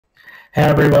Hey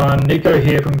everyone, Nicco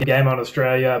here from Game On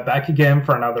Australia, back again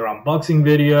for another unboxing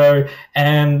video,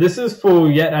 and this is for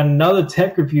yet another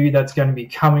tech review that's going to be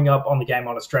coming up on the Game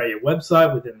On Australia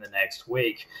website within the next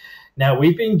week. Now,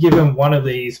 we've been given one of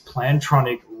these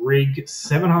Plantronic Rig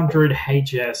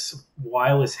 700HS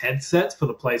wireless headsets for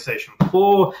the PlayStation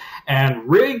 4, and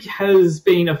Rig has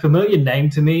been a familiar name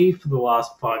to me for the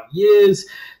last 5 years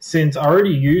since I already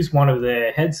used one of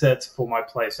their headsets for my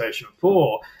PlayStation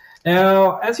 4.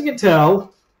 Now, as you can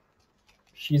tell,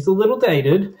 she's a little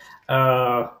dated.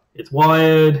 It's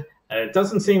wired. It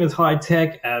doesn't seem as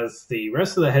high-tech as the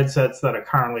rest of the headsets that are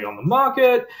currently on the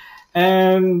market.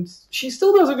 And she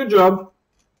still does a good job.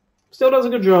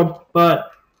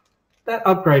 But that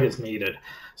upgrade is needed.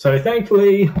 So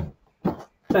thankfully,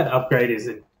 that upgrade is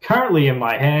currently in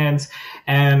my hands,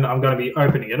 and I'm going to be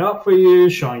opening it up for you,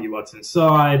 showing you what's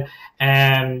inside,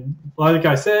 and like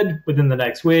I said, within the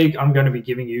next week, I'm going to be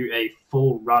giving you a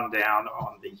full rundown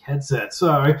on the headset.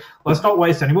 So let's not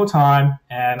waste any more time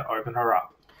and open her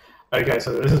up. Okay,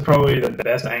 so this is probably the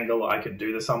best angle I could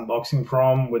do this unboxing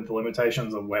from with the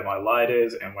limitations of where my light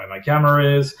is and where my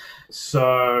camera is.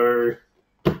 So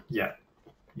yeah,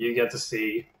 you get to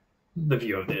see the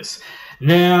view of this.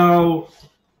 Now,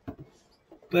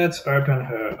 let's open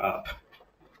her up.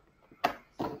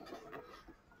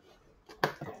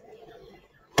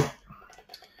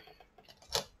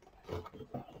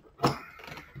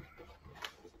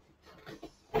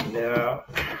 Now,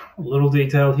 a little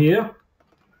detail here.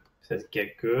 It says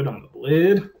 "Get Good" on the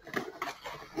lid.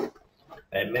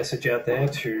 A message out there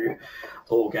to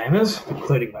all gamers,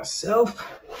 including myself.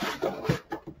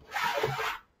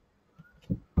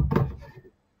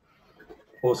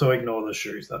 Also, ignore the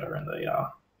shoes that are in the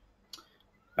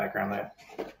background there.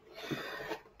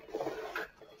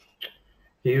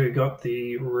 Here we got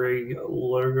the Rig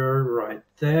logo right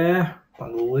there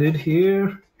on the lid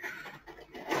here.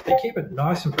 They keep it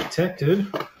nice and protected.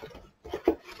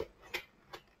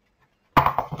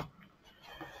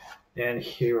 And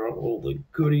here are all the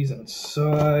goodies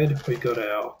inside. We got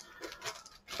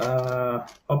our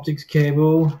optics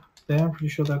cable there. I'm pretty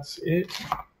sure that's it.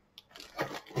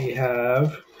 We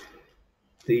have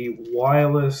the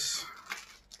wireless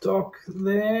dock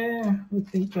there. I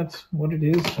think that's what it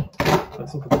is.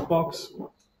 Let's look at the box.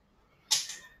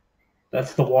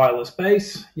 That's the wireless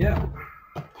base. Yeah.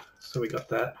 So we got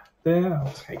that there.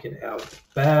 I'll take it out of the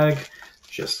bag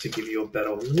just to give you a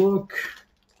better look.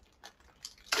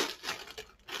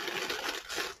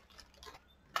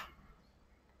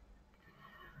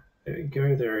 There we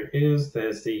go. There it is.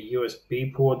 There's the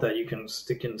USB port that you can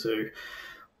stick into,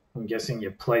 I'm guessing,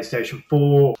 your PlayStation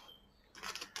 4.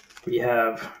 We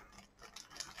have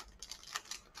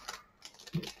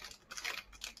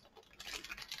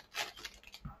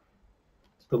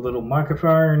the little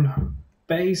microphone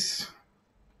base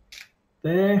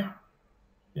there.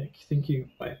 Yeah,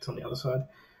 wait, it's on the other side.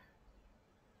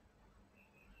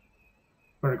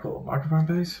 What do you call it? Microphone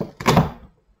base?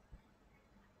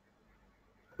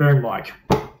 Boom mic.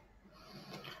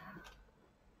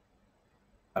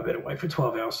 I better wait for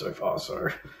 12 hours so far, so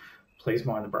please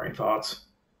mind the brain farts.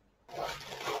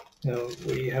 Now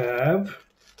we have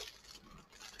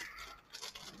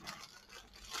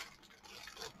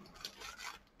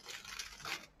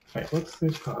wait, what's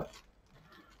this part?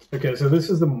 Okay, so this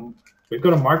is we've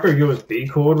got a micro USB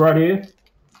cord right here.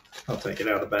 I'll take it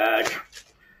out of the bag.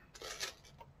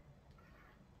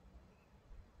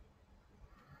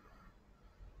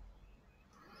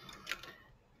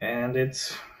 And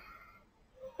it's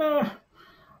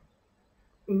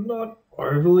not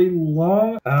overly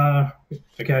long.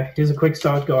 Okay, here's a quick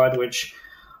start guide, which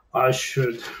I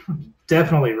should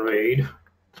definitely read.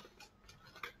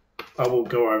 I will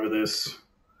go over this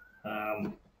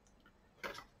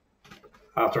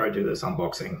after I do this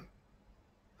unboxing.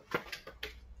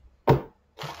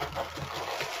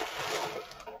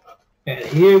 And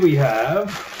here we have,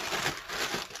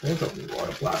 there's a lot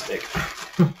of plastic.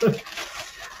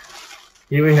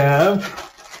 Here we have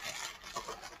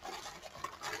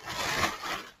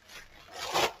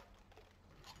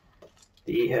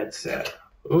the headset.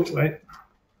 Oh, wait.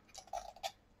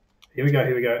 Here we go.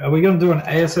 Are we going to do an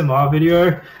ASMR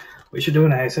video? We should do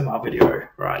an ASMR video.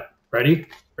 Right. Ready?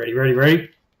 Ready.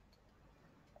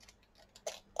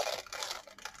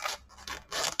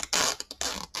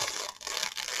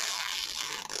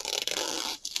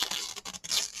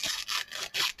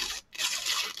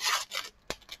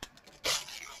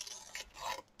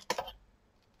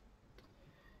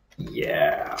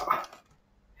 Yeah,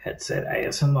 headset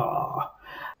ASMR.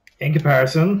 In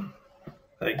comparison,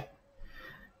 I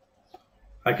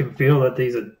can feel that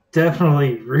these are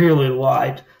definitely really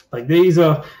light. Like these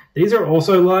are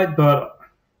also light, but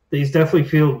these definitely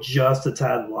feel just a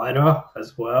tad lighter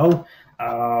as well.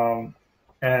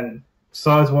 And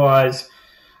size wise,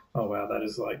 oh wow, that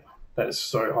is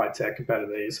so high tech compared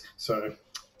to these. So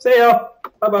see ya,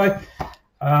 bye bye.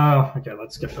 Okay,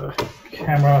 let's get the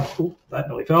camera. Ooh, that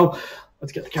nearly fell.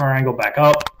 Let's get the camera angle back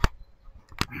up.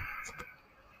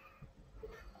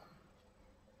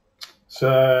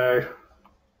 So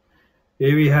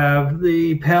here we have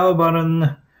the power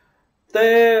button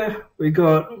there. We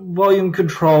got volume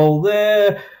control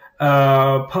there.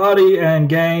 Party and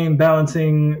game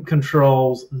balancing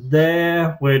controls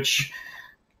there, which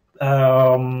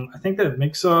I think the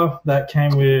mixer that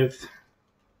came with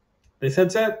this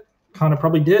headset kind of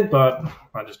probably did, but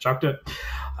I just chucked it.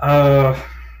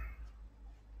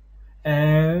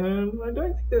 And I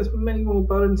don't think there's many more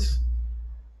buttons.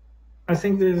 I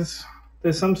think there's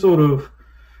some sort of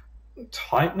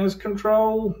tightness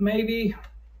control, maybe,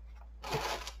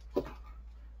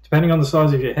 depending on the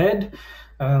size of your head.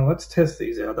 Let's test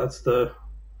these out.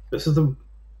 This is the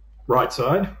right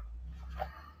side.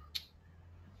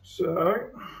 So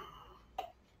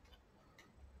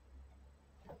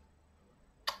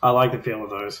I like the feel of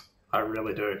those. I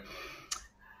really do.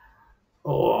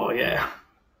 Oh yeah.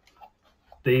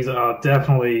 These are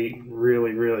definitely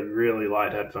really, really, really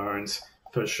light headphones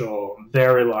for sure.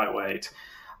 Very lightweight.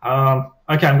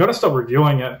 Okay, I'm going to stop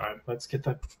reviewing it. All right, let's get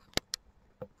that.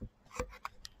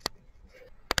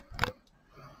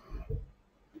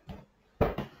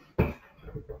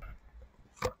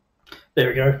 There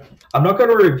we go. I'm not going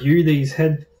to review these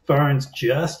headphones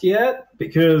just yet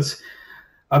because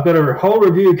I've got a whole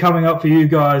review coming up for you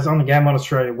guys on the Game On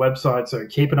Australia website, so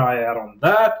keep an eye out on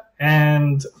that.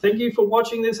 And thank you for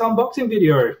watching this unboxing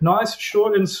video. Nice,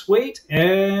 short, and sweet.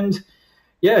 And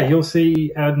yeah, you'll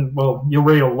see, and well, you'll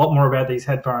read a lot more about these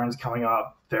headphones coming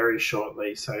up very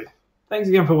shortly. So thanks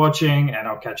again for watching, and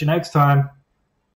I'll catch you next time.